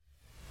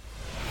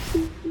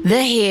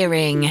The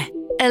Hearing,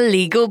 a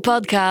legal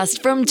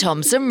podcast from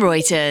Thomson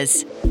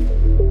Reuters.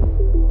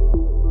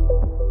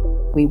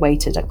 We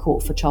waited at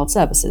court for child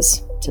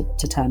services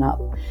to turn up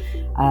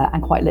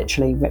and quite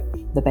literally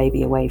ripped the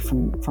baby away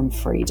from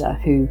Frida,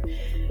 who,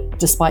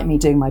 despite me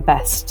doing my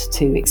best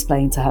to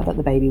explain to her that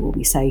the baby will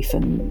be safe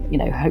and,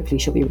 hopefully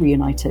she'll be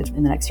reunited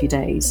in the next few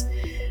days,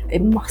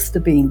 it must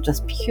have been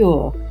just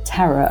pure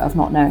terror of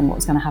not knowing what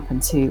was going to happen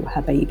to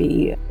her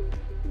baby.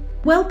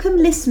 Welcome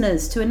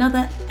listeners to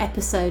another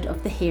episode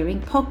of the Hearing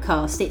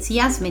podcast. It's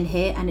Yasmin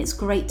here and it's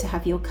great to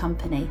have your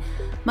company.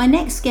 My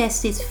next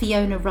guest is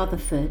Fiona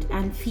Rutherford,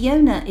 and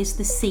Fiona is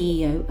the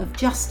CEO of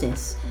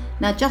Justice.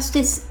 Now,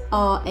 Justice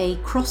are a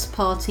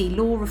cross-party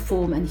law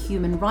reform and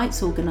human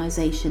rights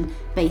organisation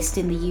based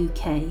in the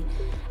UK.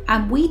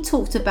 And we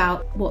talked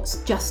about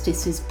what's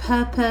Justice's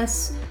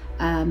purpose.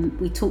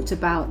 We talked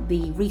about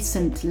the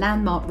recent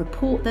landmark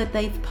report that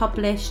they've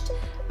published,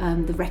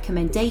 the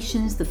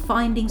recommendations, the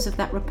findings of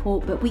that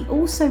report, but we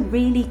also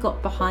really got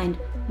behind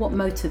what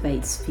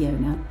motivates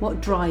Fiona,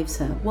 what drives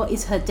her, what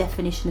is her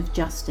definition of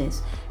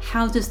justice,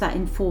 how does that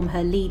inform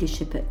her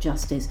leadership at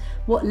Justice,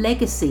 what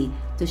legacy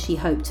does she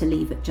hope to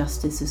leave at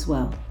Justice as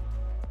well.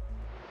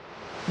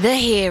 The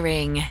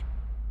Hearing.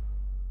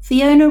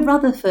 Fiona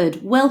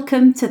Rutherford,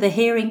 welcome to the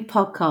Hearing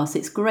podcast.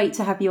 It's great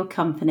to have your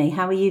company.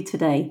 How are you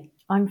today?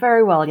 I'm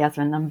very well,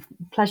 Yasmin. A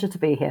pleasure to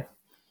be here.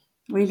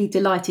 Really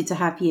delighted to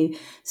have you.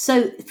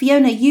 So,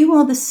 Fiona, you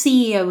are the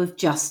CEO of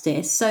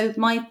Justice. So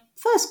my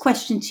first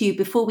question to you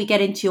before we get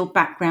into your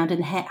background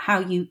and how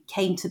you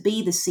came to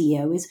be the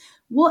CEO is,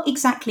 what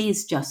exactly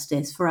is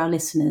Justice for our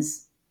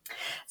listeners?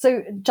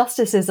 So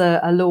Justice is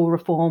a law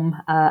reform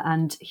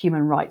and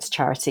human rights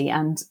charity,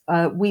 and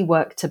we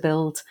work to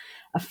build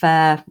a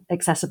fair,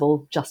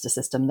 accessible justice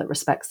system that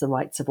respects the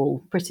rights of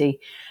all. Pretty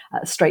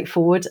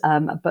straightforward,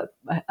 but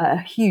a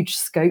huge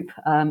scope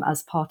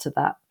as part of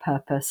that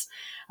purpose.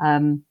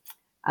 And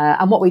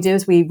what we do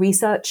is we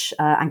research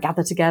and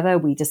gather together.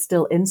 We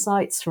distill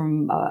insights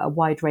from a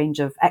wide range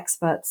of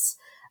experts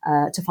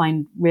to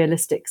find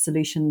realistic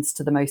solutions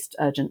to the most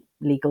urgent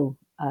legal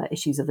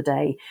issues of the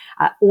day.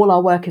 All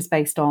our work is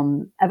based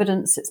on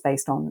evidence. It's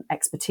based on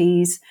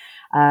expertise,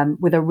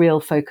 with a real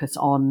focus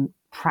on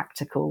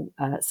practical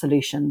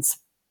solutions.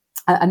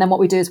 And then what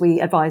we do is we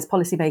advise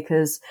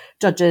policymakers,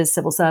 judges,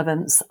 civil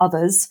servants,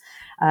 others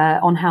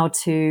on how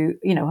to,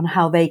 on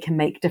how they can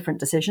make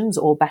different decisions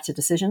or better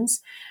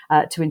decisions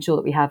to ensure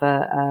that we have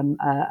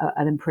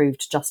an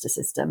improved justice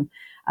system.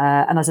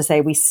 And as I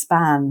say, we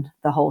span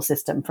the whole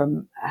system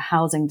from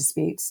housing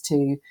disputes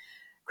to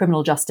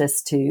criminal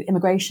justice to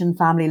immigration,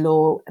 family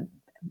law,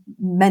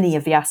 many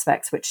of the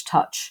aspects which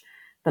touch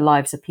the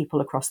lives of people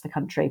across the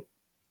country.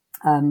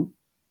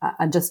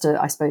 And just to,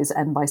 I suppose,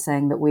 end by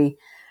saying that we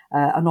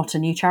are not a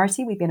new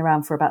charity. We've been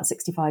around for about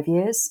 65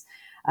 years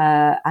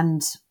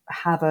and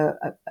have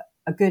a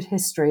good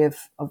history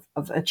of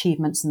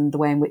achievements and the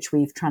way in which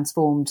we've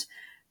transformed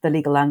the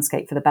legal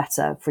landscape for the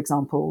better. For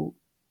example,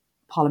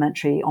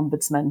 parliamentary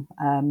ombudsman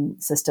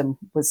system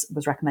was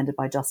recommended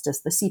by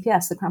Justice. The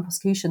CPS, the Crown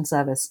Prosecution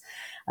Service,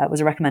 was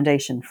a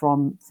recommendation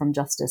from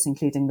Justice,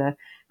 including the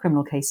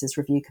Criminal Cases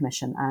Review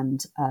Commission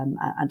and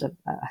a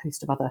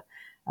host of other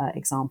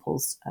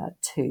examples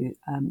too.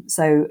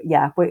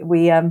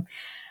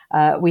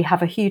 We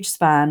have a huge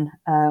span.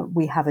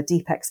 We have a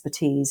deep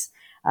expertise,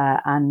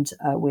 and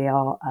we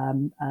are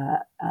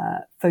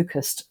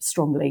focused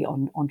strongly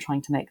on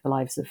trying to make the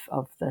lives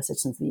of the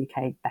citizens of the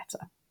UK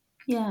better.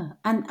 Yeah.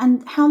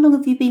 And how long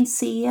have you been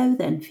CEO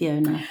then,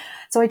 Fiona?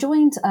 So I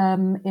joined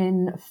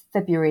in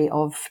February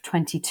of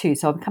 22.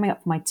 So I'm coming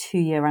up for my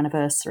 2-year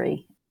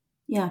anniversary.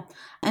 Yeah.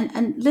 And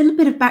a little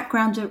bit of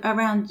background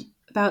around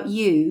about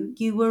you.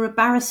 You were a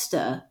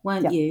barrister,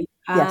 weren't you?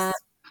 Yes.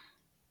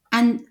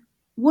 And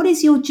what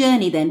is your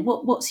journey then?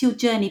 What's your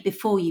journey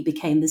before you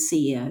became the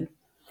CEO?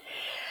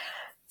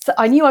 So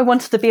I knew I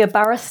wanted to be a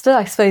barrister,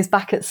 I suppose,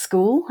 back at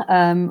school,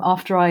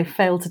 after I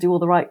failed to do all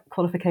the right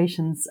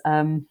qualifications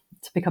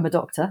to become a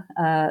doctor.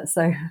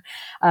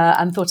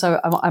 And thought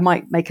I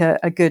might make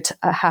a good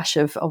hash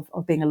of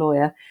being a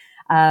lawyer.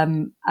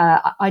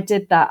 I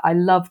did that. I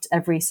loved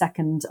every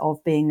second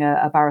of being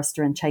a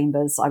barrister in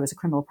chambers. I was a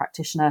criminal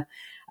practitioner,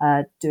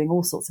 doing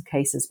all sorts of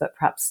cases, but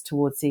perhaps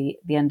towards the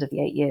end of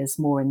the 8 years,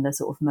 more in the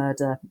sort of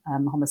murder,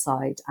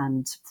 homicide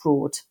and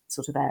fraud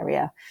sort of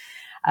area.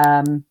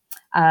 But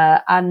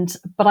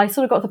I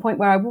sort of got to the point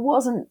where I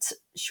wasn't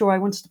sure I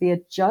wanted to be a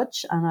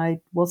judge, and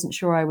I wasn't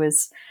sure I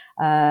was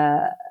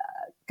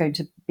going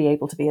to be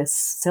able to be a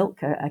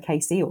silk, a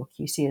KC or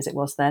QC as it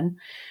was then.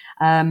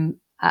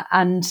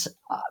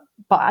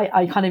 But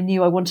I kind of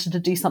knew I wanted to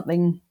do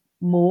something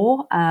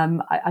more.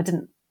 I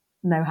didn't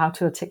know how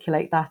to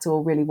articulate that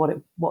or really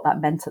what that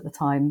meant at the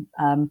time.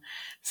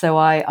 So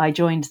I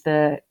joined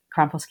the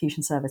Crown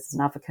Prosecution Service as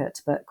an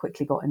advocate, but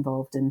quickly got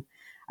involved in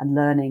and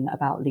learning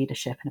about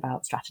leadership and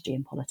about strategy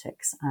and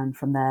politics. And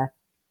from there,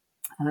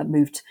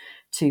 moved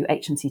to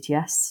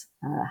HMCTS,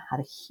 had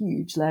a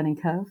huge learning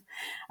curve.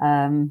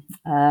 An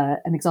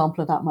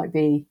example of that might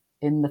be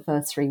in the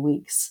first 3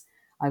 weeks,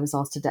 I was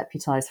asked to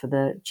deputise for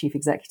the Chief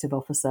Executive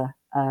Officer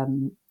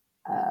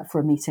for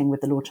a meeting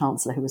with the Lord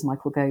Chancellor, who was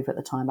Michael Gove at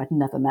the time. I'd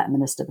never met a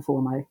minister before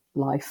in my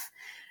life.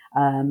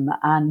 And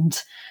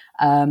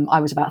I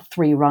was about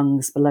 3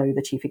 rungs below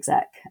the chief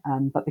exec.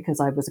 But because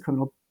I was a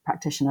criminal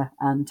practitioner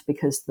and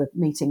because the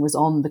meeting was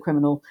on the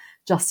criminal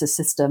justice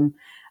system,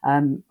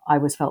 I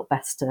was felt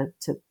best to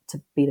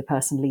be the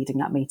person leading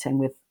that meeting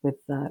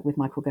with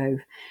Michael Gove.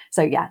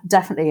 So yeah,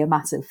 definitely a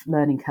massive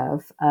learning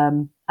curve.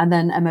 And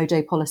then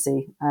MOJ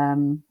policy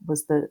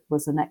was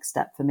the next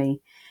step for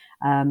me,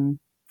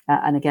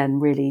 and again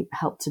really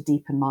helped to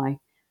deepen my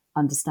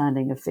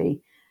understanding of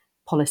the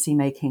policy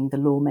making, the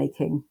law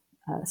making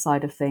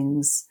side of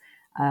things,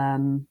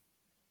 and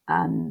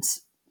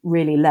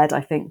really led,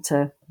 I think,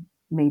 to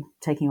me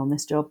taking on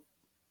this job,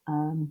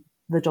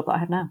 the job that I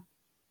have now.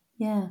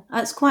 Yeah,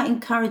 that's quite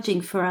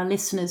encouraging for our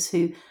listeners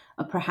who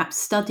are perhaps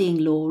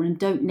studying law and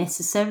don't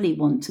necessarily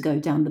want to go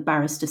down the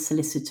barrister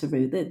solicitor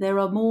route. That there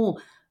are more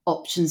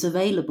options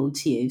available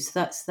to you. So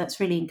that's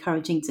really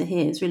encouraging to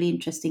hear. It's really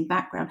interesting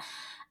background.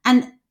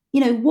 And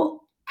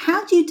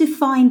how do you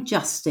define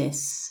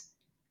justice?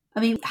 I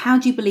mean, how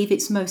do you believe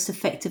it's most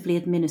effectively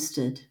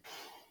administered?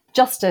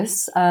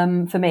 Justice,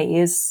 for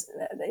me,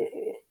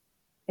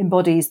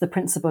 embodies the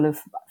principle of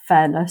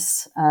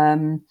fairness,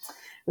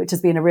 which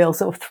has been a real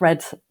sort of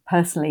thread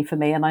personally for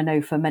me, and I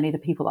know for many of the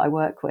people that I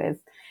work with.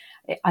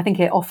 I think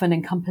it often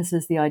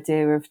encompasses the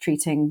idea of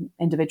treating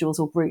individuals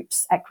or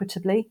groups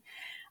equitably,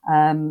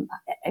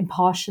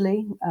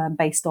 impartially,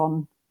 based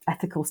on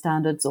ethical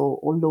standards or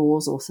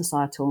laws or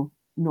societal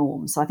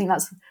norms. So I think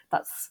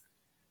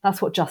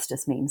that's what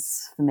justice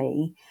means for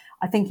me.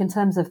 I think in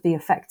terms of the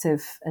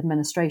effective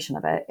administration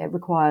of it, it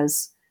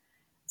requires,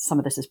 some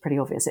of this is pretty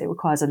obvious, it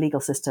requires a legal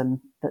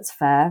system that's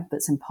fair,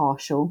 that's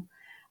impartial,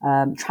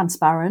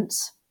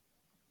 transparent,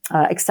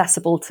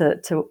 accessible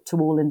to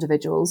all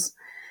individuals.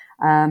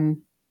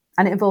 And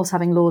it involves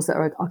having laws that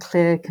are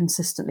clear,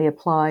 consistently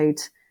applied,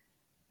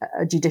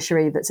 a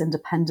judiciary that's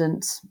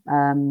independent,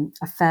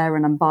 a fair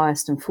and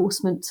unbiased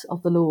enforcement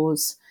of the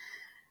laws,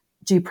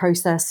 due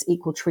process,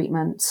 equal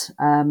treatment,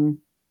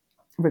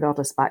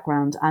 regardless of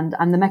background,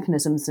 and the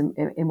mechanisms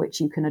in which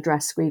you can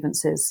address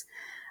grievances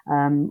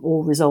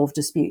or resolve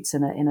disputes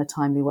in a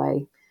timely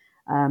way.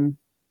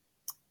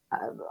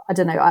 I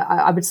don't know.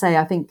 I would say,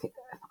 I think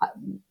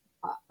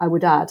I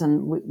would add,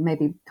 and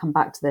maybe come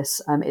back to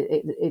this,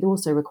 it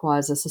also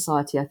requires a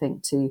society, I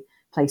think, to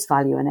place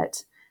value in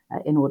it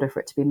in order for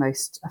it to be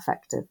most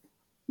effective.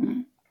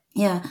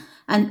 Yeah,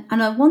 and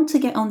I want to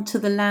get on to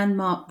the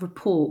landmark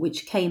report,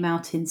 which came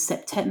out in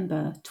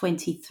September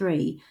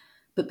 23.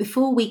 But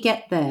before we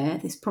get there,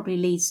 this probably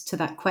leads to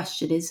that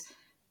question is,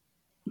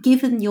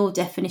 given your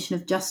definition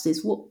of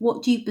justice,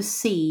 what do you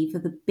perceive are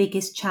the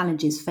biggest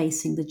challenges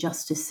facing the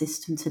justice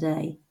system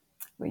today?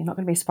 Well, you're not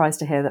going to be surprised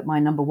to hear that my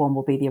number one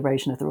will be the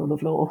erosion of the rule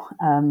of law,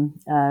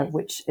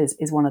 which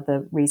is one of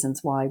the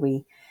reasons why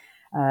we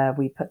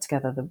put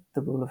together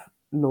the rule of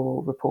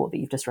law report that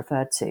you've just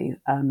referred to,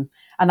 and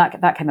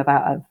that came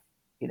about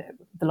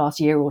the last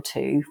year or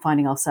two,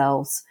 finding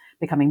ourselves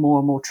becoming more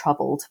and more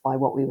troubled by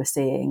what we were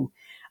seeing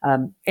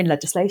in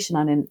legislation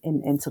and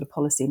in sort of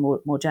policy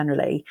more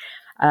generally.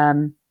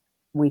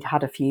 We'd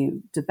had a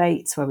few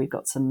debates where we've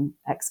got some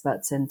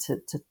experts in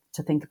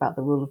to think about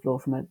the rule of law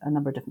from a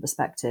number of different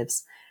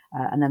perspectives.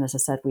 And then, as I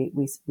said, we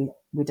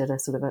did a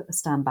sort of a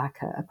stand back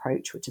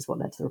approach, which is what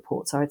led to the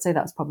report. So I'd say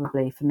that's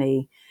probably, for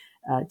me,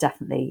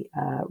 definitely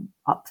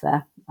up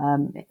there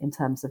in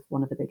terms of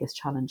one of the biggest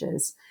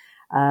challenges.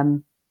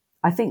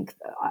 I think,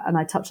 and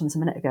I touched on this a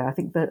minute ago, I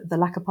think the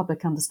lack of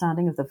public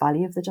understanding of the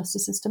value of the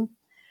justice system,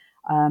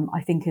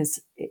 I think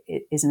is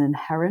an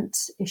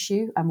inherent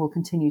issue and will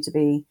continue to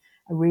be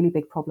a really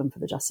big problem for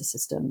the justice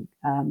system,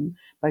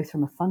 both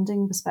from a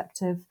funding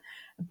perspective,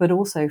 but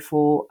also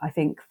for, I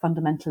think,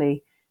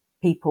 fundamentally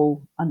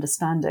people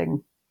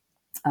understanding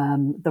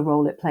the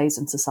role it plays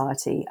in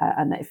society,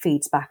 and it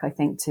feeds back, I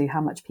think, to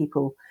how much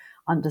people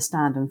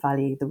understand and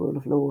value the rule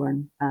of law,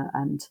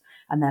 and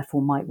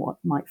therefore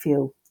might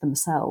feel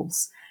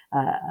themselves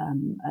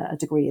a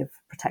degree of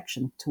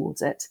protection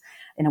towards it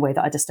in a way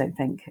that I just don't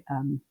think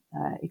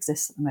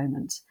exists at the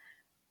moment.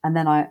 And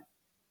then I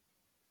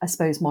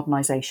suppose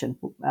modernisation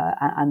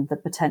and the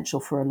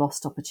potential for a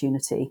lost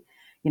opportunity.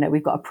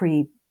 We've got a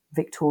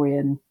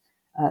pre-Victorian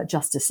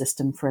justice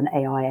system for an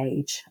AI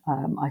age,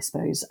 I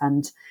suppose,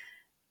 and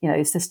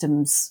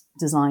systems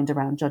designed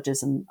around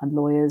judges and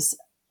lawyers.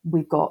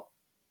 We've got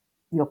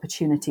the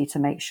opportunity to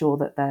make sure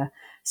that the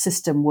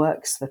system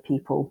works for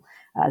people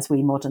as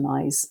we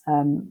modernise,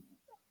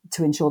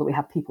 to ensure that we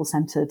have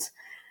people-centred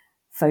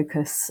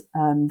focus,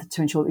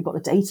 to ensure that we've got the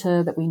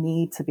data that we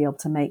need to be able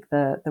to make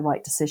the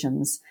right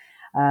decisions.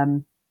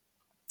 And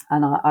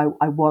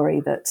I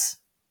worry that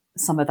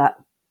some of that,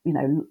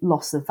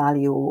 loss of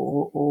value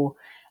or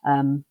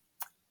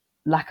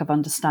lack of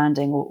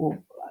understanding or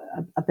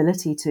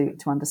ability to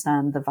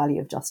understand the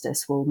value of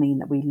justice will mean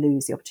that we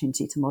lose the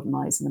opportunity to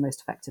modernise in the most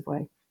effective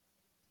way.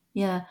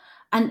 Yeah.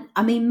 And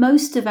I mean,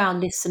 most of our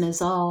listeners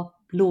are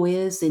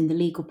lawyers in the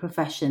legal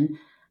profession.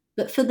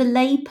 But for the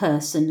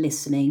layperson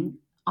listening,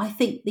 I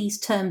think these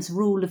terms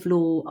rule of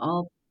law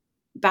are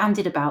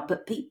bandied about,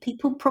 but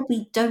people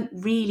probably don't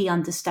really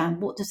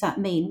understand what does that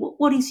mean.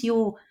 What is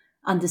your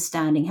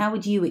understanding? How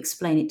would you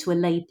explain it to a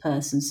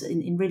layperson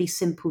in really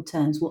simple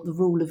terms, what the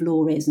rule of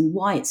law is and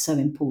why it's so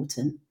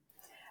important?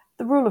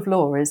 The rule of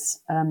law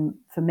is,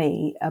 for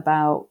me,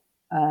 about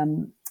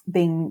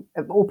being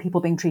all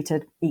people being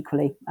treated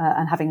equally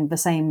and having the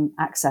same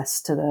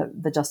access to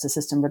the justice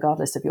system,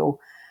 regardless of your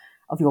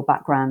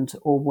background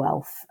or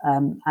wealth,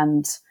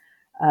 and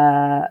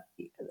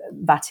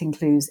that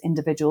includes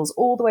individuals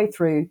all the way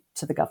through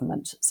to the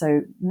government.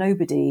 So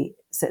nobody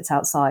sits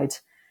outside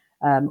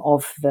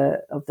of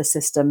the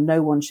system.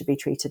 No one should be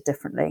treated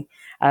differently,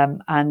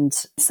 and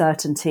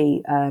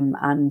certainty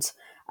and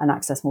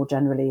access more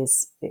generally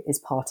is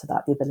part of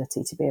that. The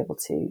ability to be able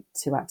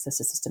to access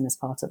a system is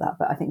part of that.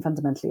 But I think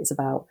fundamentally it's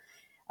about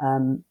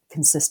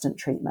consistent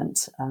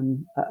treatment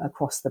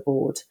across the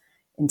board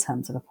in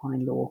terms of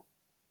applying law.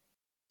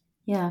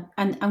 Yeah,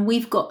 and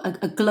we've got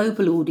a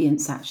global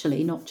audience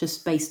actually, not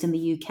just based in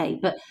the UK.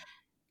 But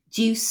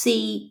do you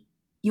see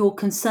your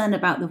concern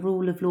about the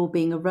rule of law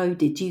being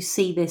eroded? Do you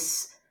see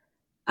this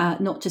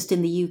not just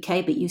in the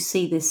UK, but you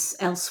see this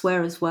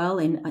elsewhere as well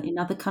in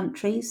other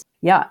countries?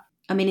 Yeah,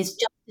 I mean, is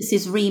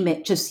Justice's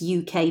remit just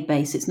UK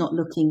based? It's not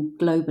looking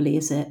globally,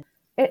 is it?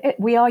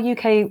 we are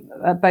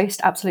UK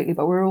based, absolutely,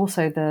 but we're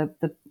also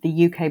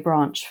the UK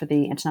branch for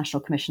the International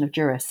Commission of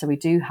Jurists. So we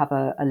do have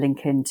a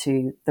link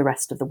into the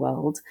rest of the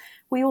world.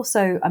 We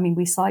also,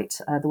 we cite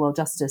the World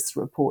Justice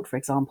Report, for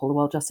example, the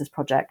World Justice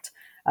Project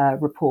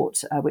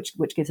report,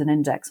 which gives an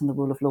index on the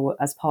rule of law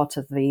as part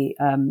of the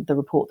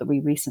report that we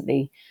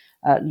recently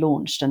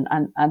launched, and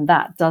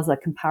that does a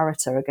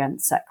comparator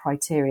against set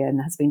criteria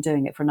and has been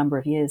doing it for a number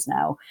of years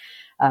now.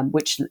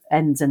 Which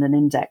ends in an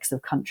index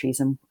of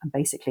countries and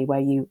basically where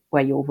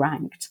you're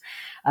ranked.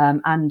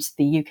 And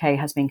the UK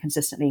has been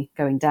consistently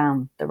going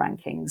down the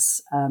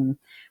rankings,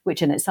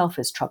 which in itself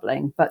is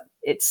troubling. But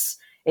it's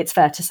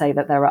fair to say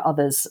that there are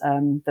others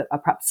that are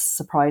perhaps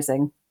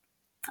surprising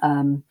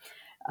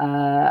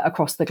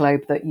across the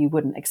globe that you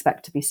wouldn't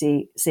expect to be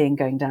seeing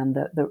going down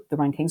the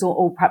rankings,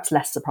 or perhaps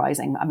less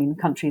surprising. I mean,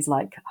 countries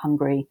like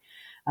Hungary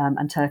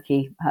and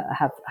Turkey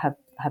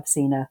have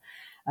seen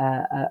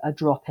a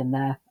drop in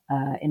their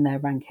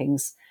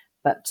rankings.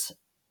 But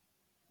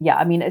yeah,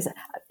 I mean,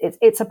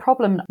 it's a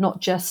problem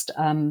not just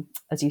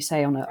as you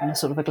say on a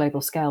sort of a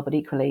global scale, but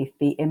equally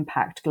the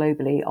impact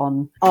globally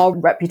on our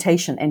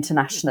reputation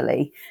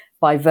internationally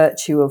by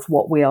virtue of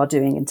what we are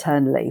doing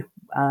internally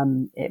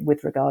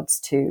with regards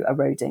to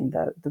eroding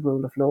the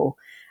rule of law.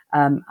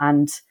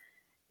 And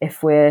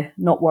if we're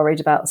not worried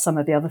about some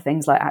of the other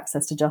things like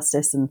access to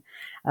justice and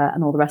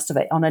all the rest of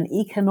it, on an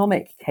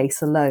economic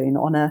case alone,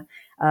 on a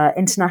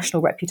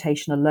international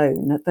reputation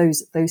alone,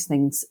 those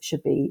things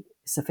should be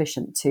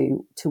sufficient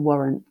to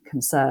warrant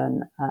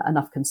concern,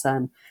 enough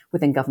concern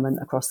within government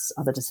across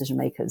other decision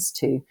makers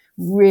to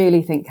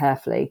really think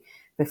carefully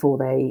before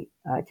they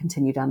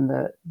continue down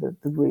the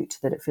route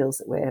that it feels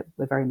that we're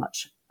very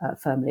much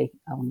firmly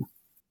on.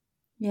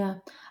 Yeah,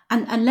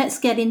 and let's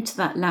get into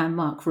that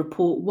landmark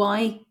report.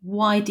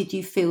 Why did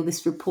you feel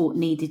this report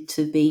needed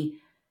to be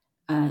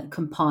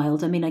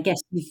compiled? I mean, I guess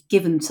you've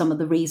given some of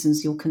the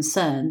reasons, your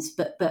concerns,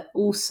 but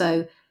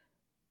also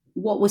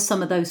what were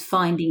some of those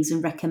findings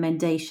and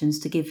recommendations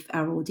to give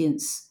our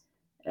audience,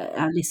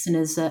 our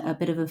listeners, a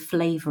bit of a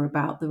flavour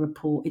about the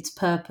report, its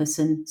purpose,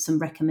 and some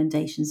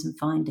recommendations and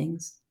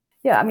findings?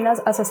 Yeah, I mean, as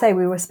I say,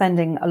 we were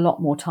spending a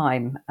lot more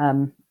time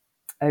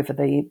over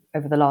the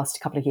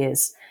last couple of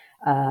years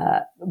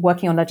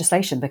working on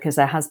legislation because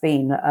there has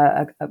been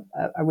a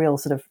real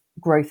sort of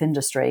growth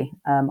industry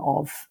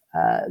of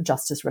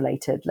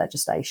justice-related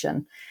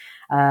legislation.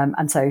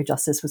 And so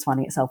justice was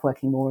finding itself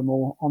working more and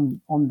more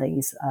on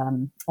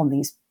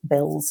these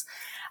bills.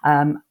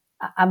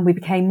 And we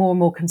became more and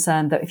more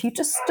concerned that if you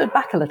just stood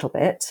back a little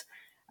bit,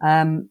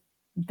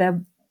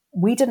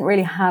 we didn't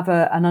really have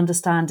an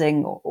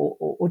understanding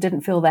or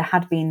didn't feel there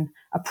had been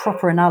a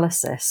proper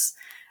analysis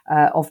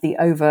of the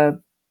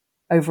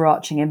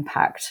overarching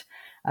impact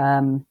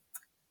on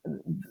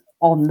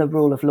the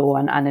rule of law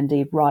and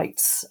indeed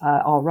rights,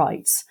 our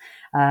rights.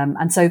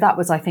 And so that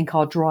was, I think,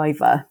 our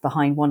driver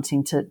behind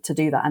wanting to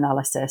do that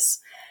analysis.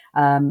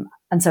 And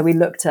so we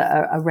looked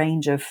at a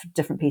range of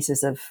different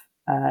pieces of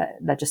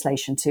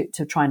legislation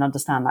to try and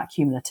understand that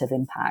cumulative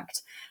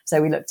impact.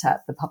 So we looked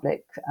at the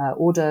Public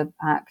Order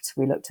Act,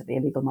 we looked at the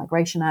Illegal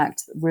Migration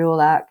Act, the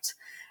Real Act,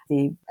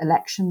 the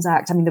Elections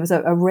Act. I mean, there was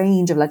a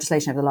range of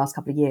legislation over the last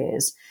couple of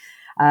years.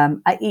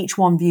 Each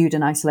one viewed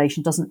in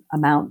isolation doesn't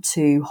amount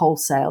to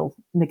wholesale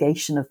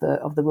negation of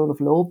the rule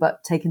of law,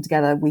 but taken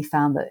together, we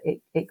found that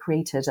it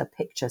created a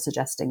picture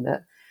suggesting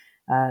that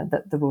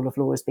the rule of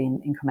law has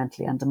been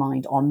incrementally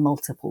undermined on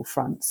multiple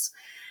fronts.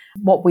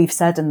 What we've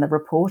said in the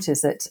report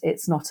is that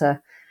it's not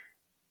the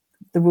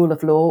rule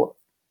of law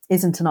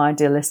isn't an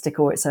idealistic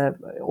or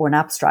an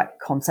abstract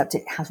concept.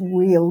 It has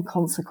real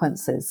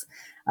consequences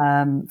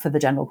for the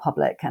general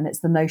public, and it's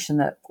the notion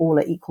that all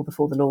are equal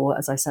before the law,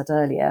 as I said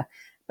earlier,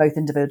 both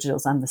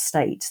individuals and the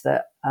state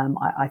that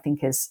I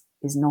think is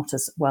not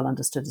as well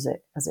understood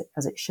as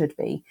it should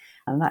be,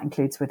 and that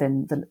includes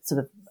within the sort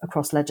of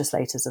across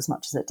legislators as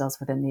much as it does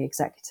within the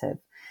executive.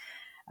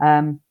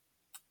 And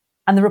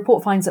the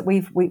report finds that we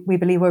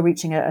believe we're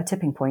reaching a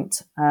tipping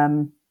point,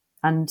 and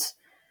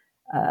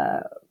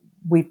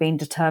we've been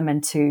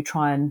determined to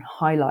try and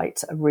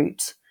highlight a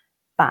route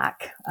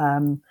back.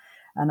 And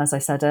as I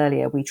said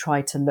earlier, we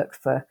try to look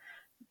for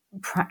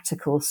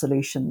practical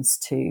solutions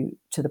to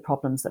the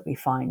problems that we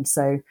find.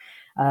 So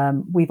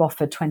we've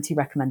offered 20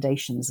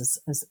 recommendations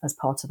as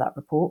part of that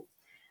report,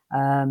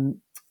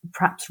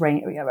 perhaps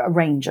a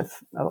range of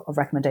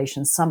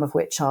recommendations, some of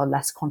which are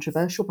less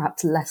controversial,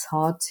 perhaps less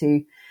hard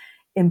to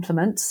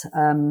implement,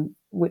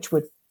 which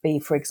would be,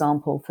 for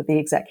example, for the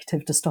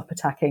executive to stop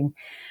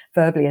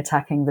verbally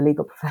attacking the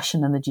legal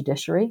profession and the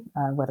judiciary,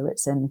 whether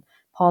it's in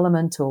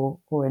Parliament or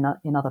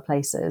in other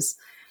places,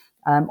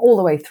 all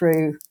the way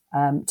through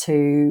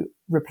to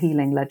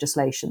repealing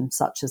legislation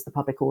such as the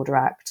Public Order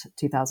Act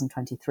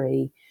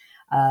 2023,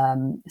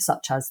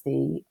 such as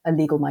the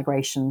Illegal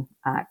Migration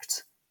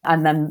Act,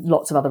 and then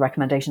lots of other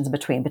recommendations in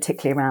between,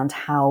 particularly around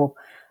how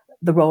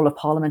the role of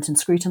Parliament in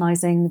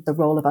scrutinising, the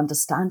role of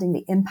understanding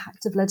the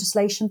impact of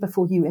legislation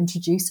before you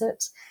introduce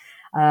it,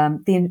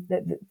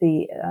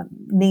 the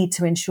need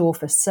to ensure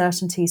for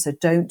certainty, so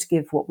don't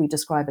give what we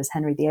describe as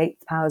Henry VIII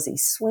powers,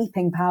 these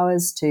sweeping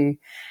powers to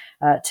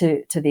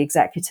the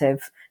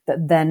executive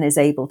that then is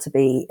able to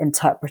be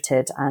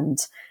interpreted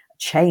and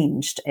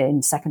changed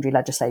in secondary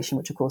legislation,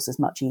 which of course is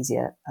much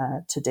easier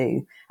to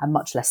do and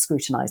much less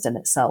scrutinised in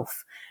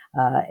itself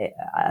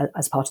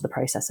as part of the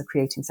process of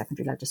creating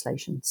secondary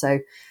legislation. So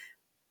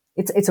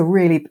it's a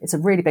really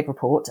big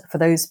report. For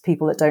those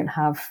people that don't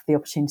have the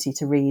opportunity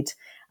to read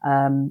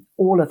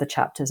all of the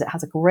chapters, it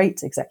has a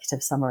great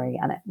executive summary,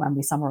 and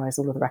we summarise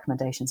all of the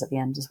recommendations at the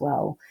end as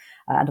well.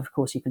 And of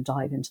course, you can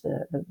dive into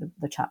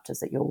the chapters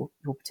that you're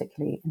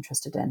particularly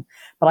interested in.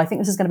 But I think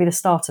this is going to be the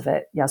start of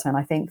it, Yasmin.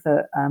 I think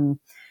that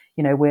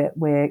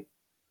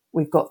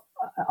we've got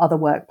other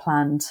work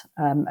planned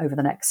over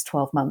the next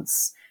 12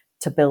 months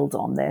to build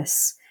on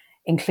this,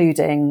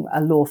 including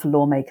a Law for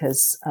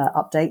Lawmakers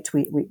update.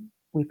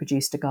 We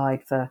produced a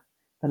guide for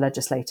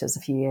legislators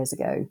a few years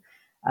ago.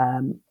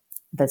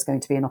 There's going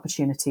to be an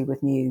opportunity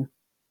with new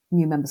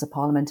members of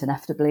Parliament,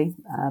 inevitably,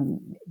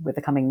 with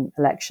the coming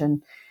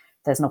election.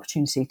 There's an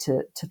opportunity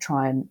to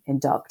try and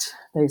induct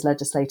those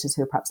legislators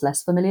who are perhaps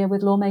less familiar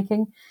with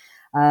lawmaking,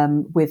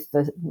 with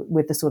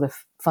the sort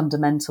of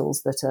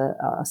fundamentals that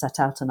are set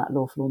out in that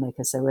Law for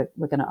Lawmakers. So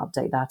we're going to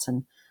update that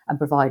and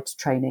provide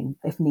training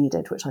if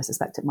needed, which I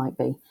suspect it might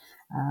be.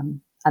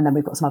 And then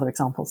we've got some other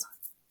examples.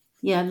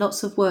 Yeah,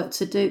 lots of work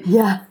to do.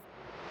 Yeah.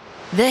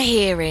 The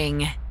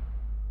hearing.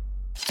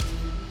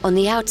 On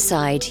the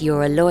outside,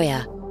 you're a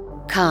lawyer,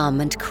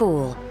 calm and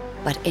cool,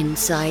 but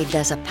inside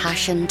there's a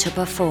passion to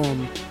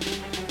perform,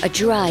 a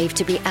drive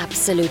to be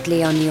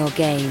absolutely on your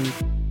game.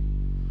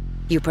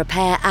 You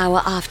prepare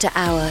hour after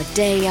hour,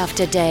 day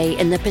after day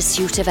in the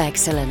pursuit of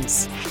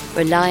excellence,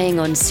 relying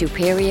on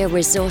superior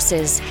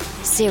resources,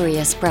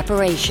 serious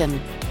preparation,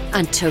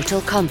 and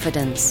total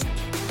confidence.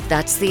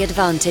 That's the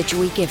advantage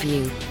we give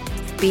you.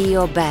 Be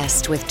your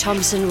best with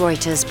Thomson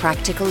Reuters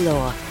Practical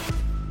Law.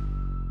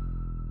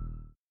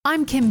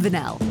 I'm Kim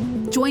Vanell.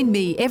 Join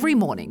me every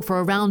morning for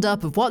a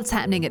roundup of what's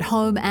happening at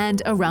home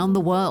and around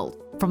the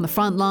world. From the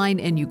front line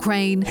in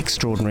Ukraine.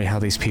 Extraordinary how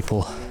these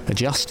people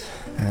adjust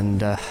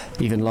and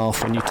even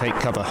laugh when you take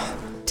cover.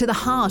 To the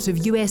heart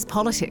of US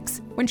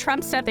politics. When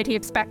Trump said that he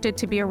expected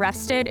to be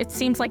arrested, it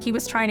seems like he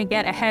was trying to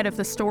get ahead of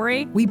the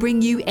story. We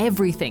bring you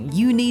everything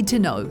you need to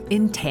know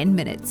in 10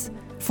 minutes.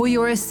 For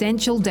your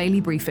essential daily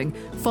briefing,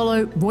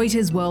 follow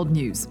Reuters World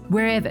News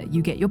wherever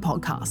you get your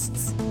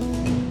podcasts.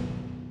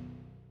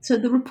 So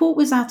the report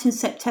was out in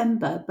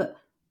September, but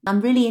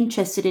I'm really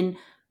interested in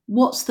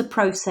what's the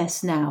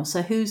process now?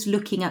 So who's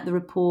looking at the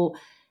report?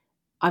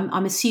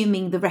 I'm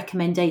assuming the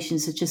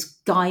recommendations are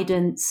just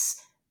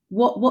guidance.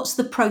 What's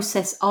the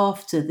process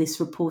after this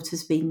report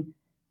has been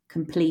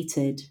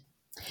completed?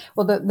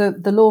 Well,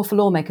 the Law for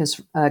Lawmakers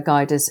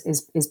guide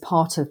is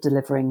part of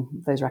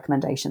delivering those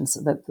recommendations.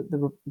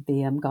 The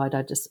guide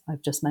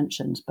I've just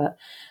mentioned, but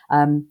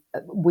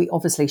we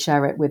obviously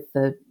share it with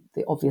the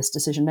obvious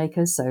decision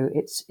makers. So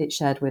it's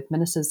shared with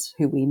ministers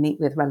who we meet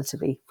with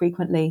relatively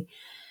frequently.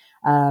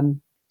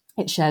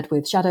 It's shared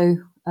with shadow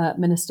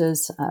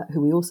ministers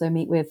who we also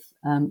meet with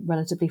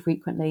relatively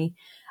frequently.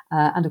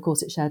 And of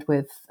course, it's shared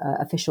with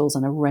officials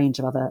and a range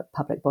of other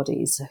public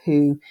bodies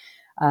who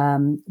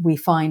we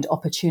find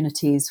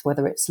opportunities,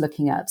 whether it's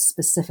looking at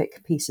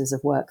specific pieces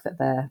of work that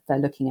they're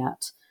looking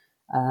at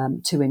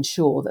to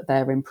ensure that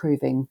they're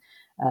improving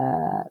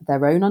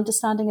their own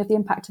understanding of the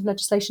impact of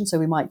legislation. So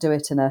we might do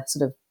it in a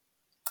sort of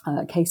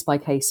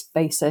case-by-case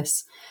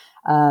basis.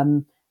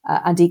 And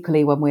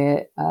equally, when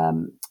we're,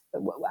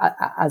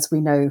 as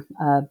we know,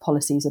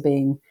 policies are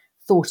being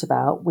thought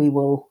about, we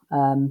will,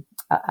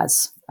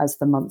 as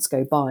the months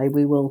go by,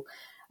 we will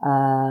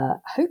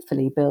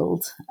hopefully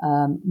build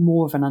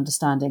more of an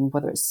understanding,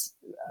 whether it's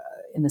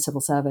in the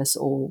civil service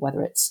or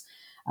whether it's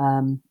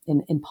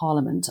in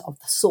Parliament of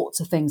the sorts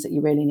of things that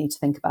you really need to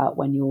think about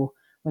when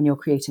you're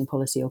creating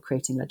policy or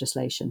creating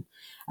legislation.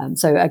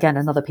 So again,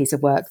 another piece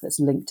of work that's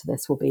linked to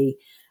this will be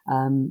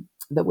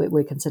that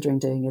we're considering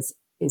doing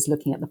is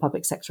looking at the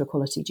public sector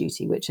equality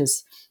duty, which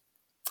is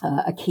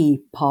a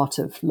key part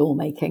of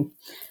lawmaking,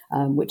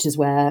 which is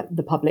where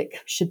the public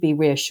should be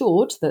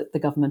reassured that the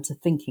government are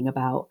thinking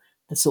about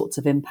the sorts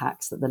of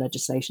impacts that the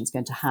legislation is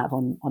going to have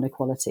on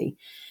equality.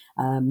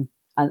 And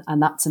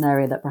that's an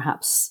area that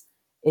perhaps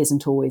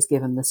isn't always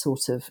given the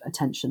sort of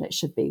attention it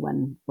should be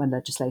when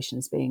legislation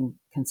is being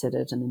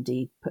considered and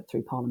indeed put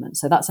through Parliament.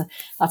 So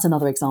that's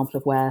another example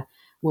of where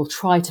we'll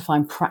try to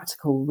find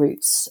practical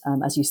routes,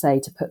 as you say,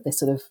 to put this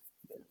sort of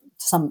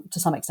to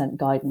some extent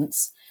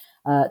guidance,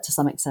 to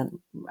some extent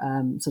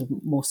sort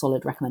of more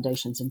solid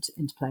recommendations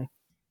into play.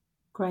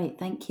 Great,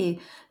 thank you.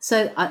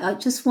 So I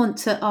just want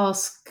to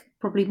ask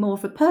probably more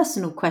of a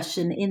personal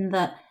question in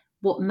that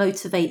what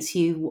motivates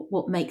you,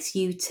 what makes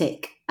you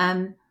tick.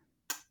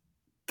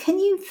 Can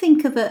you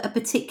think of a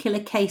particular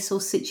case or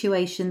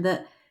situation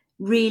that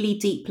really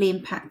deeply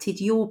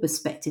impacted your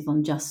perspective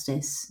on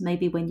justice,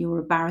 maybe when you were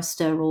a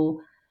barrister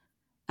or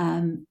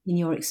in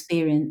your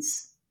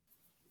experience?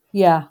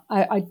 Yeah,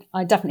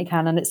 I definitely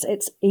can, and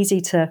it's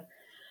easy to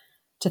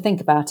think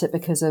about it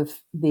because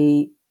of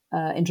the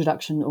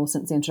introduction, or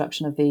since the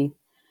introduction of the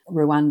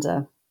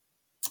Rwanda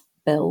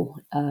bill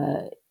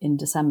in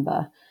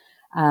December,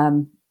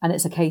 and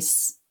it's a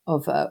case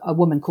of a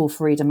woman called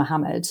Farida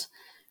Mohammed.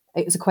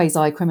 It was a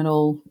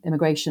quasi-criminal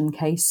immigration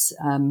case,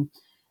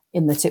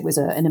 in that it was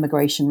an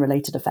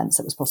immigration-related offence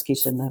that was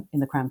prosecuted in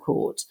the Crown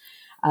Court.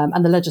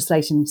 And the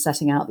legislation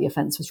setting out the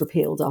offence was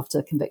repealed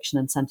after conviction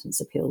and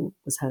sentence appeal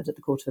was heard at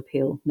the Court of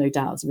Appeal, no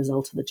doubt as a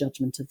result of the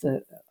judgment of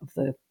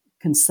the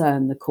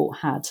concern the court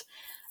had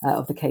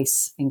of the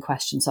case in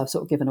question. So I've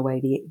sort of given away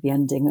the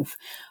ending of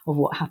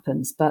what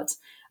happens. But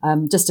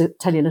just to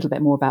tell you a little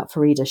bit more about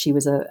Farida, she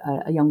was a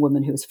young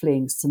woman who was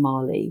fleeing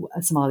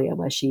Somalia,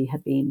 where she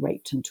had been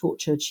raped and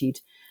tortured.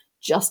 She'd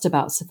just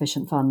about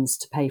sufficient funds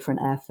to pay for an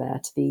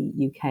airfare to the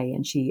UK,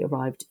 and she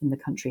arrived in the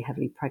country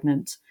heavily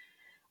pregnant.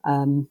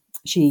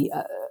 She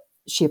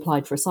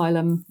applied for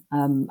asylum,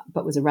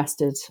 but was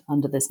arrested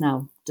under this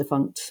now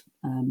defunct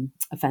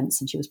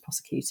offence, and she was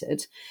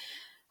prosecuted.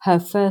 Her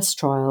first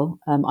trial,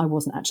 I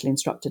wasn't actually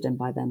instructed in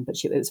by then,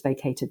 but it was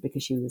vacated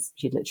because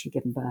she'd literally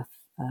given birth,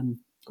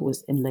 or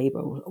was in labour,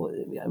 or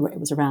it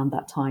was around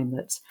that time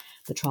that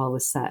the trial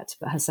was set.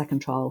 But her second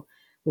trial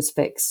was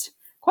fixed,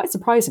 quite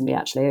surprisingly,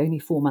 actually, only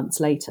 4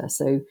 months later.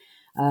 So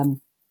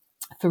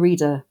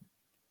Farida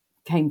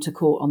came to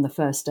court on the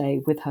first day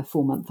with her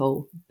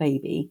 4-month-old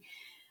baby.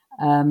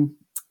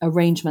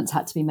 Arrangements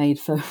had to be made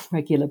for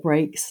regular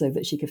breaks so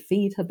that she could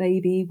feed her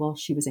baby while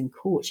she was in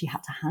court. She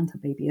had to hand her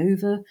baby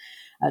over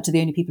to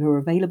the only people who were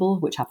available,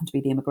 which happened to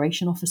be the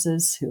immigration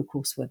officers, who, of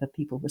course, were the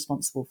people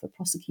responsible for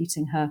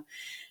prosecuting her.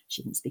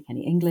 She didn't speak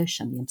any English,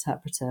 and the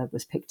interpreter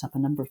was picked up a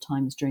number of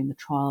times during the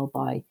trial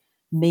by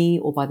me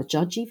or by the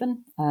judge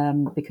even,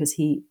 because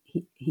he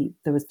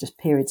there was just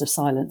periods of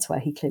silence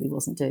where he clearly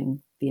wasn't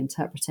doing the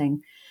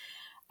interpreting.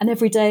 And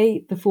every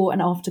day before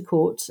and after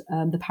court,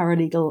 the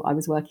paralegal I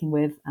was working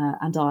with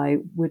and I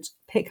would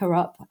pick her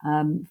up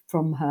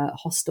from her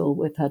hostel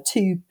with her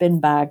 2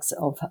 bin bags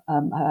of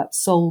her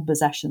sole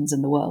possessions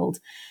in the world,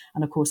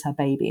 and of course her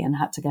baby, and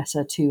had to get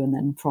her to and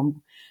then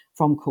from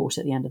court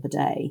at the end of the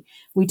day.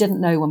 We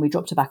didn't know when we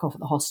dropped her back off at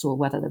the hostel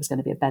whether there was going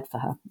to be a bed for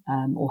her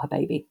or her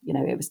baby. You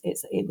know, it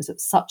was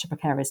such a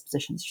precarious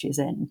position she was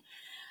in.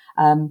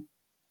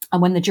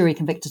 And when the jury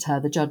convicted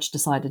her, the judge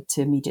decided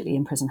to immediately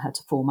imprison her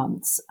to 4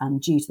 months. And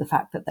due to the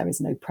fact that there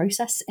is no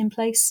process in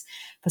place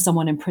for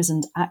someone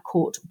imprisoned at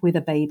court with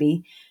a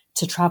baby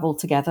to travel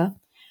together,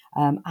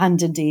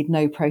 and indeed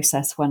no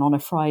process when on a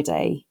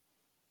Friday,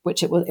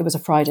 which it was a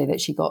Friday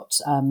that she got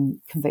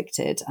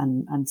convicted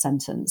and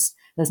sentenced,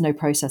 there's no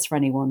process for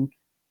anyone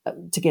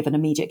to give an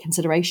immediate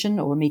consideration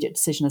or immediate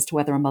decision as to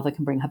whether a mother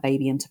can bring her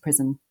baby into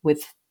prison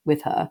with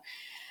her,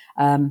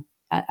 and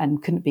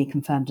couldn't be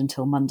confirmed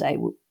until Monday.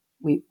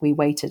 We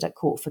waited at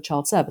court for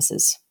child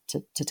services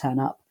to turn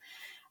up,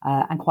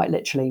 and quite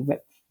literally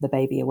ripped the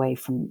baby away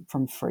from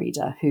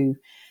Farida, who,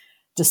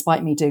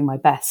 despite me doing my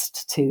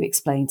best to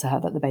explain to her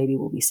that the baby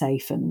will be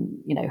safe and,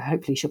 you know,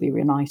 hopefully she'll be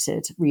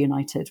reunited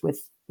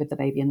with the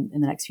baby in the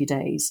next few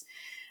days,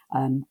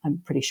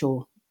 I'm pretty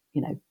sure,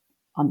 you know,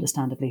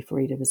 understandably,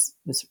 Farida was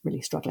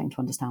really struggling to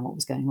understand what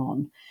was going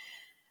on.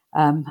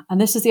 And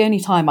this is the only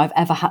time I've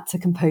ever had to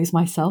compose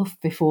myself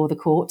before the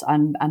court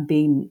and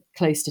been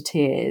close to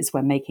tears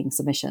when making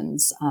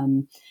submissions.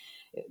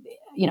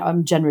 You know,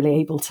 I'm generally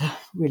able to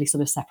really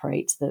sort of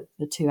separate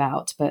the two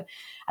out.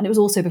 And it was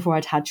also before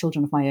I'd had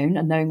children of my own,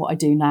 and knowing what I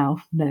do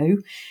now,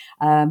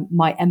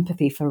 my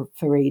empathy for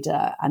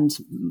Farida and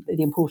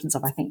the importance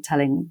of, I think,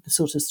 telling the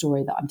sort of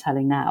story that I'm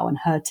telling now, and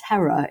her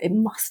terror, it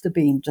must have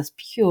been just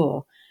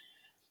pure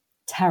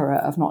terror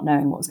of not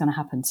knowing what was going to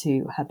happen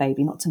to her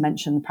baby, not to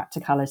mention the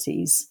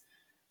practicalities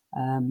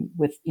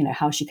with, you know,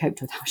 how she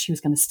coped with how she was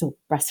going to still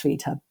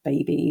breastfeed her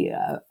baby.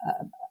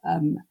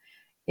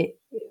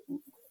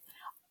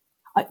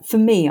 for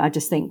me, I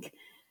just think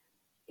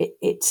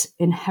it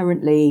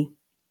inherently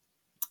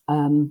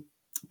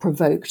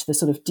provoked the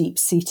sort of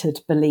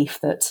deep-seated belief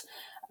that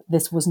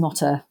this was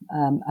not a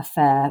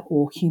fair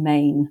or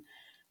humane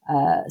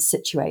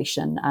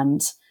situation.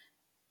 And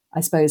I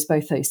suppose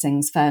both those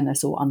things,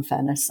 fairness or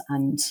unfairness,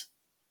 and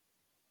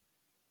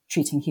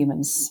treating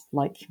humans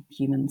like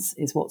humans,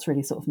 is what's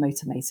really sort of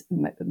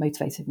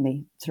motivated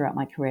me throughout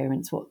my career, and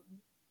it's what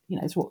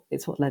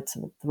it's what led to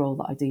the role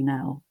that I do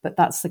now. But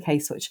that's the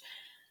case which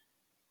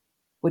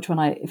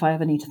if I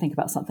ever need to think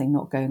about something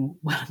not going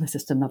well in the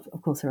system,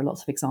 of course there are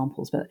lots of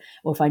examples,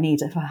 or if I'm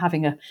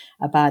having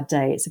a bad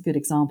day, it's a good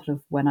example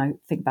of when I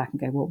think back and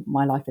go, well,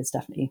 my life is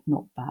definitely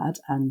not bad,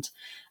 and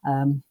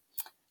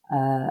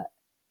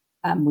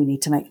we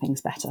need to make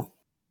things better.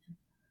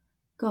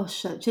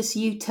 Gosh, just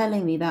you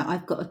telling me that,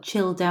 I've got a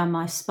chill down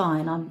my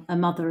spine. I'm a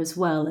mother as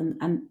well,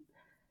 and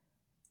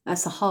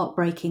that's a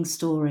heartbreaking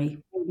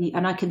story.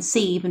 And I can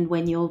see, even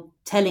when you're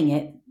telling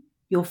it,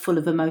 you're full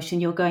of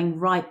emotion. You're going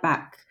right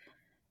back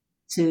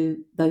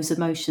to those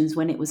emotions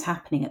when it was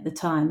happening at the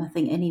time. I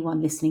think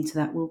anyone listening to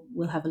that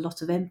will have a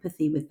lot of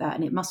empathy with that,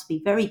 and it must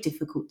be very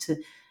difficult to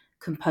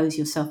compose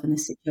yourself in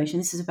this situation.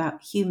 This is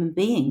about human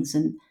beings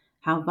and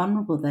how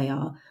vulnerable they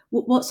are.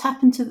 What's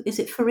happened to? Is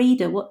it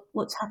Farida?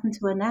 What's happened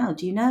to her now?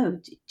 Do you know?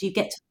 Do you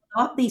get to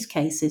follow up these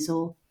cases,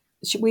 or?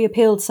 We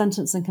appealed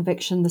sentence and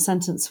conviction. The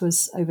sentence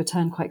was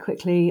overturned quite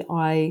quickly.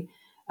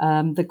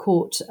 The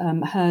court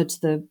heard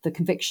the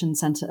conviction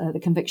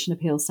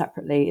appeal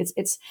separately.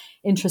 It's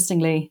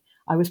interestingly,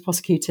 I was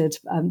prosecuted.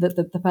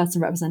 The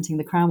person representing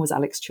the Crown was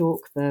Alex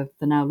Chalk, the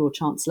now Lord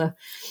Chancellor,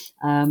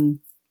 and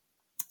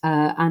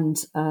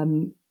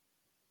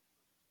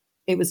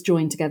it was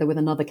joined together with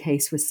another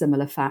case with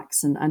similar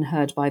facts and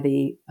heard by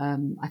the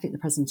I think the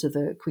president of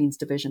the Queen's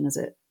Division as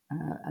it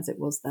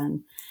was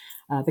then.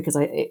 Because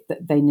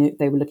they knew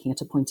they were looking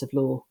at a point of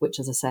law, which,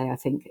 as I say, I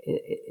think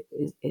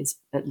is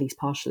at least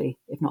partially,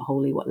 if not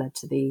wholly, what led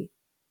to the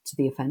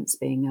offence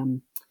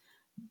being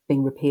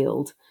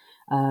repealed.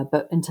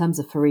 But in terms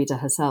of Farida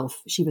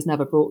herself, she was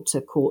never brought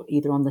to court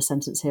either on the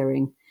sentence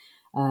hearing,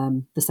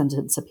 the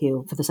sentence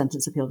appeal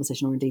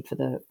decision, or indeed for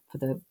the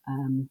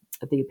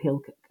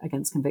appeal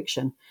against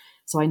conviction.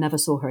 So I never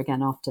saw her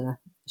again after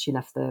she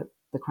left the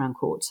Crown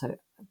Court. So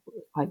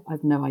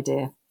I've no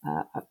idea,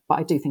 but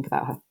I do think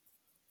about her.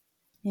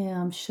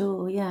 Yeah, I'm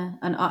sure. Yeah.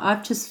 And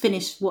I've just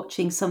finished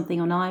watching something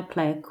on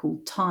iPlayer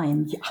called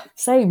Time. Yeah,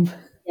 same.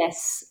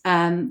 Yes.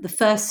 The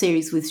first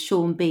series with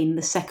Sean Bean,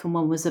 the second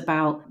one was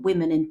about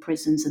women in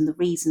prisons and the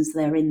reasons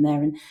they're in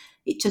there. And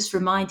it just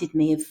reminded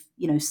me of,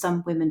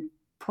 some women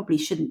probably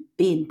shouldn't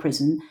be in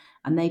prison.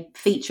 And they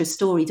feature a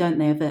story, don't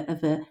they,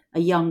 of a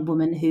young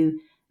woman who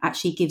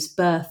actually gives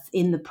birth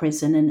in the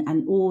prison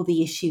and all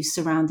the issues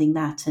surrounding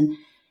that. And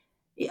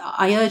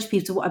I urge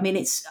people to. I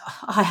mean,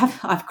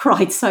 I've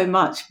cried so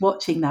much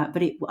watching that,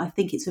 but I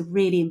think it's a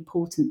really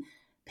important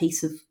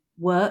piece of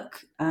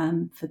work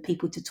for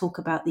people to talk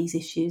about these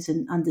issues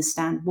and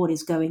understand what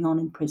is going on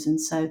in prison.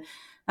 So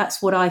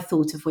that's what I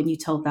thought of when you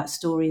told that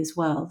story as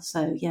well.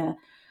 So yeah,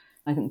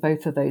 I think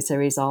both of those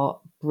series are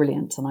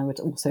brilliant, and I would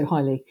also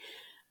highly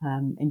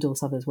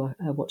endorse others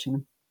watching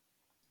them.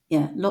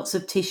 Yeah, lots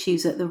of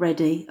tissues at the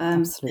ready.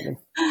 Absolutely.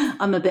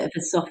 I'm a bit of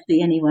a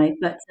softie anyway,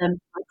 but I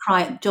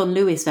cry at John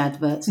Lewis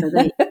adverts. So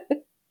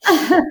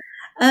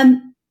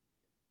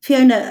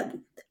Fiona,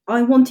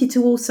 I wanted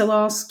to also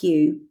ask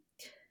you,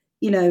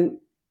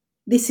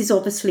 this is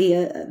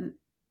obviously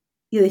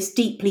this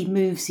deeply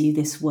moves you,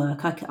 this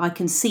work. I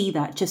can see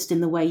that just in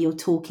the way you're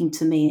talking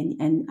to me,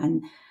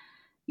 and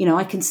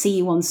I can see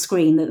you on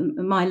screen.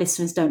 That my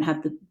listeners don't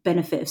have the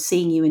benefit of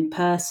seeing you in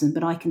person,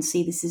 but I can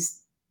see this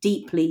is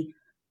deeply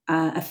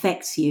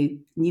affects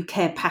you, and you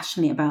care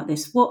passionately about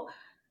this. What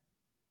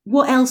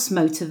else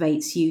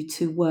motivates you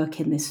to work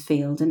in this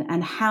field,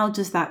 and how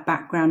does that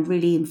background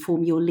really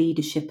inform your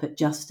leadership at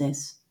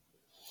Justice?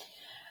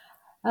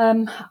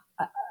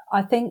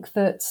 I think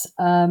that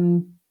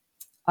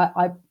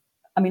I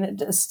mean,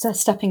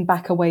 stepping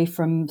back away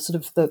from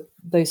sort of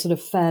those sort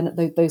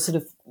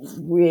of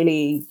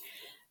really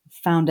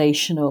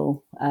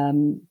foundational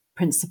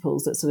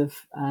principles that sort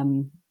of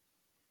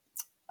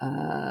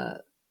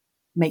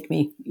make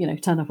me,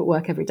 turn up at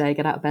work every day,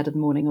 get out of bed in the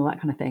morning, all that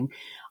kind of thing.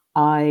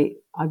 I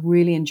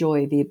really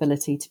enjoy the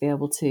ability to be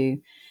able to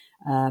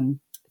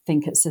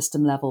think at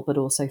system level, but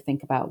also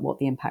think about what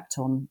the impact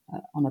on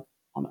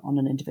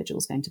an individual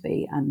is going to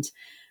be. And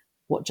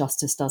what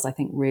Justice does, I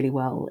think, really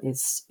well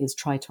is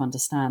try to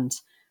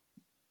understand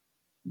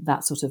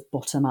that sort of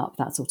bottom up,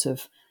 that sort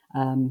of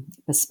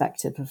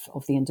perspective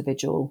of the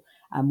individual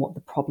and what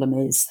the problem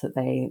is that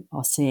they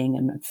are seeing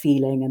and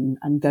feeling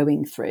and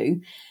going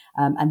through.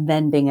 And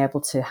then being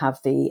able to have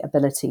the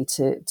ability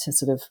to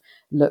sort of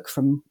look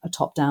from a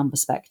top-down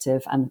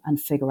perspective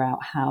and figure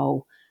out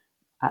how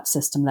at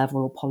system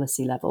level or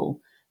policy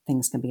level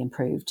things can be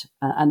improved.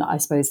 And I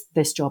suppose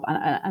this job,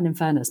 and in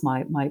fairness,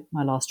 my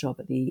last job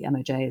at the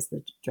MOJ as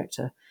the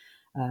Director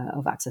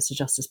of Access to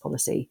Justice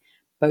Policy,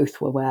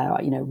 both were where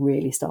I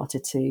really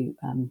started to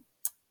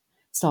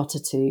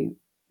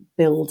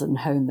build and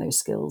hone those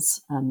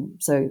skills.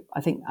 So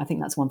I think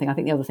that's one thing. I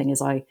think the other thing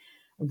is I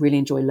really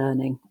enjoy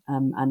learning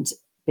and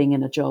being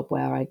in a job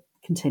where I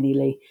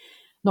continually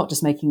not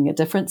just making a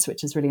difference,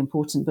 which is really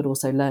important, but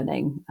also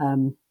learning.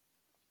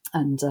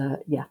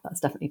 That's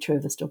definitely true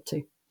of this job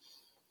too.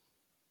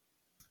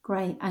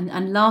 Great.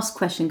 And last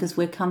question, because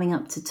we're coming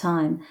up to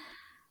time.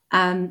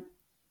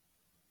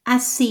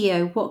 As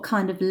CEO, what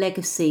kind of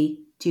legacy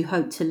do you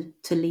hope to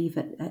leave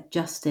at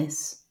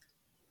Justice?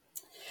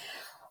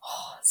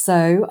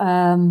 So,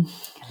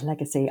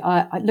 legacy.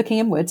 Looking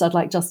inwards, I'd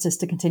like Justice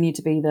to continue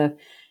to be the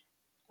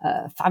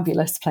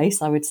fabulous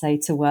place, I would say,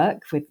 to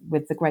work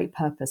with the great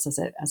purpose as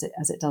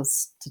it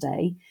does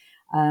today.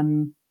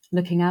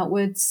 Looking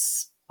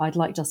outwards, I'd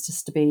like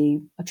Justice to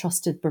be a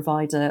trusted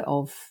provider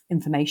of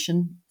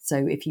information. So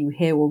if you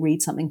hear or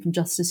read something from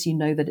Justice, you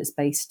know that it's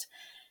based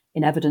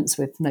in evidence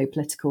with no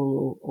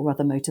political or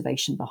other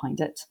motivation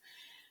behind it.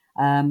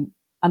 And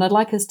I'd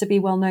like us to be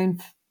well known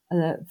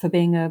for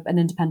being an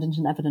independent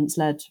and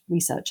evidence-led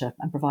researcher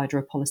and provider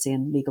of policy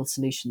and legal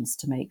solutions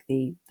to make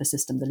the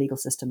legal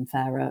system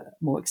fairer,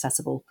 more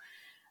accessible,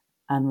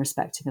 and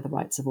respecting of the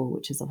rights of all,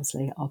 which is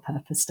obviously our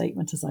purpose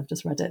statement as I've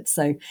just read it.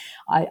 So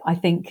I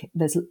think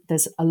there's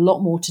a lot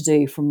more to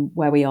do from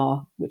where we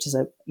are, which is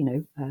a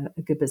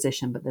good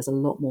position, but there's a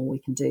lot more we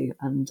can do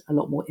and a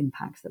lot more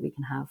impact that we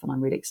can have. And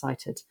I'm really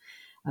excited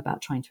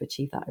about trying to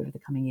achieve that over the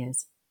coming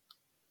years.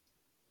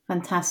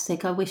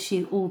 Fantastic. I wish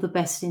you all the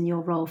best in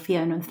your role,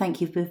 Fiona, and thank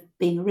you for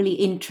being a really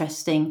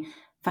interesting,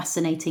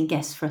 fascinating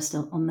guest for us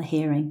on The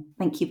Hearing.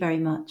 Thank you very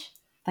much.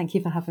 Thank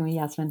you for having me,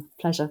 Yasmin.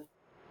 Pleasure.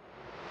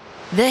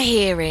 The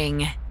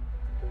Hearing.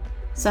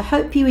 So I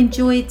hope you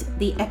enjoyed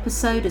the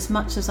episode as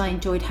much as I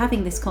enjoyed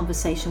having this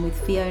conversation with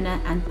Fiona,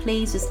 and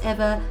please, as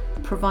ever,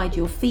 provide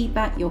your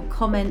feedback, your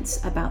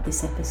comments about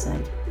this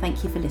episode.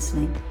 Thank you for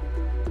listening.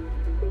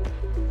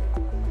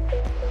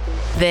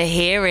 The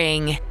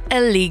Hearing, a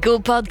legal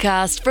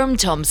podcast from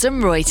Thomson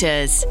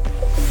Reuters.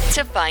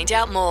 To find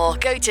out more,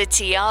 go to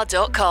tr.com/The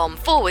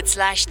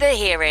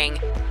Hearing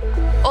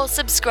or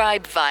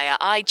subscribe via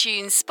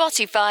iTunes,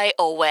 Spotify,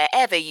 or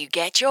wherever you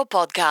get your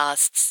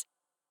podcasts.